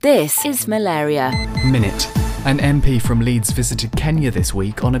This is Malaria Minute. An MP from Leeds visited Kenya this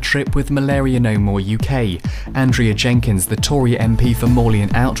week on a trip with Malaria No More UK. Andrea Jenkins, the Tory MP for Morley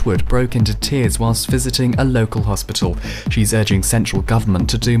and Outwood, broke into tears whilst visiting a local hospital. She's urging central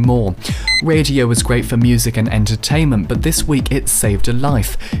government to do more. Radio was great for music and entertainment, but this week it saved a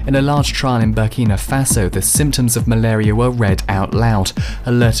life. In a large trial in Burkina Faso, the symptoms of malaria were read out loud,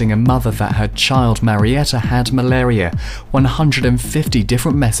 alerting a mother that her child Marietta had malaria. 150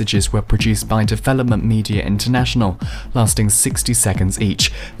 different messages were produced by Development Media International, lasting 60 seconds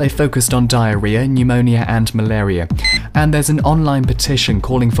each. They focused on diarrhea, pneumonia and malaria. And there's an online petition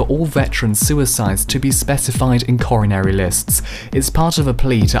calling for all veteran suicides to be specified in coronary lists. It's part of a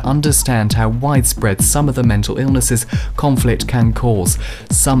plea to understand how widespread some of the mental illnesses conflict can cause.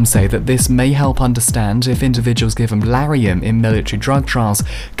 Some say that this may help understand if individuals given Lariam in military drug trials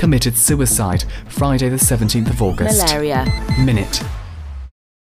committed suicide. Friday the 17th of August. Malaria Minute.